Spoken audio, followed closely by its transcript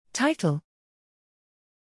Title: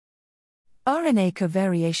 RNA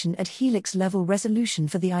covariation at helix-level resolution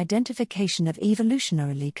for the identification of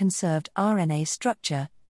evolutionarily conserved RNA structure.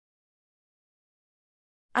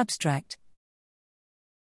 Abstract: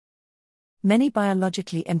 Many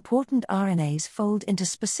biologically important RNAs fold into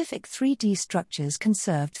specific 3D structures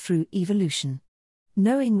conserved through evolution.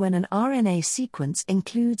 Knowing when an RNA sequence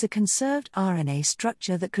includes a conserved RNA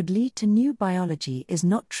structure that could lead to new biology is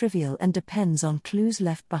not trivial and depends on clues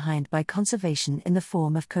left behind by conservation in the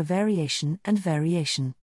form of covariation and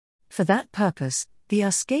variation. For that purpose, the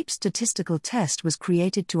ESCAPE statistical test was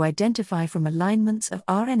created to identify from alignments of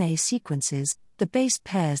RNA sequences the base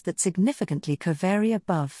pairs that significantly covary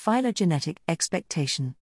above phylogenetic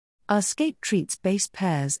expectation. ESCAPE treats base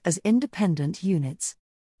pairs as independent units.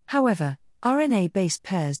 However, RNA base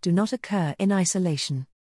pairs do not occur in isolation.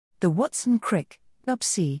 The Watson-Crick,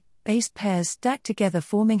 WC, base pairs stack together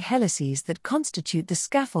forming helices that constitute the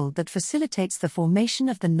scaffold that facilitates the formation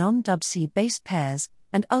of the non-WC base pairs,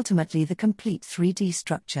 and ultimately the complete 3D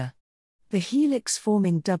structure. The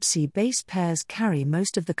helix-forming WC base pairs carry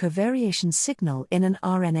most of the covariation signal in an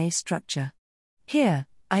RNA structure. Here,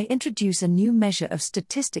 I introduce a new measure of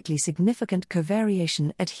statistically significant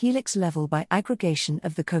covariation at helix level by aggregation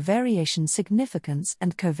of the covariation significance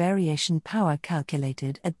and covariation power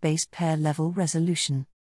calculated at base pair level resolution.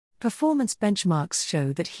 Performance benchmarks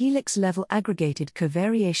show that helix-level aggregated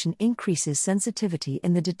covariation increases sensitivity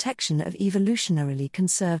in the detection of evolutionarily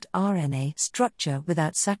conserved RNA structure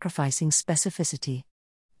without sacrificing specificity.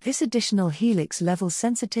 This additional helix-level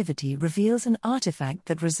sensitivity reveals an artifact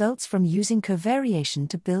that results from using covariation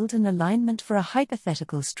to build an alignment for a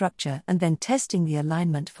hypothetical structure and then testing the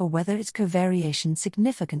alignment for whether its covariation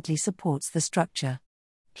significantly supports the structure.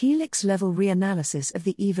 Helix-level reanalysis of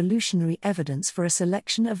the evolutionary evidence for a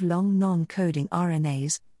selection of long non-coding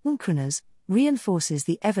RNAs, uncRNAs, reinforces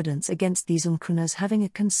the evidence against these uncRNAs having a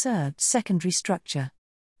conserved secondary structure.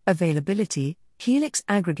 Availability: helix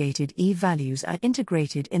aggregated E values are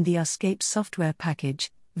integrated in the ESCAPE software package,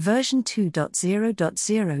 version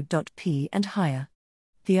 2.0.0.p and higher.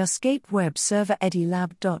 The ESCAPE web server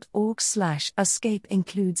edilab.org/escape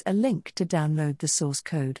includes a link to download the source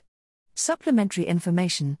code. Supplementary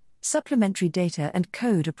information, supplementary data and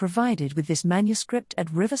code are provided with this manuscript at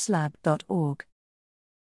riverslab.org.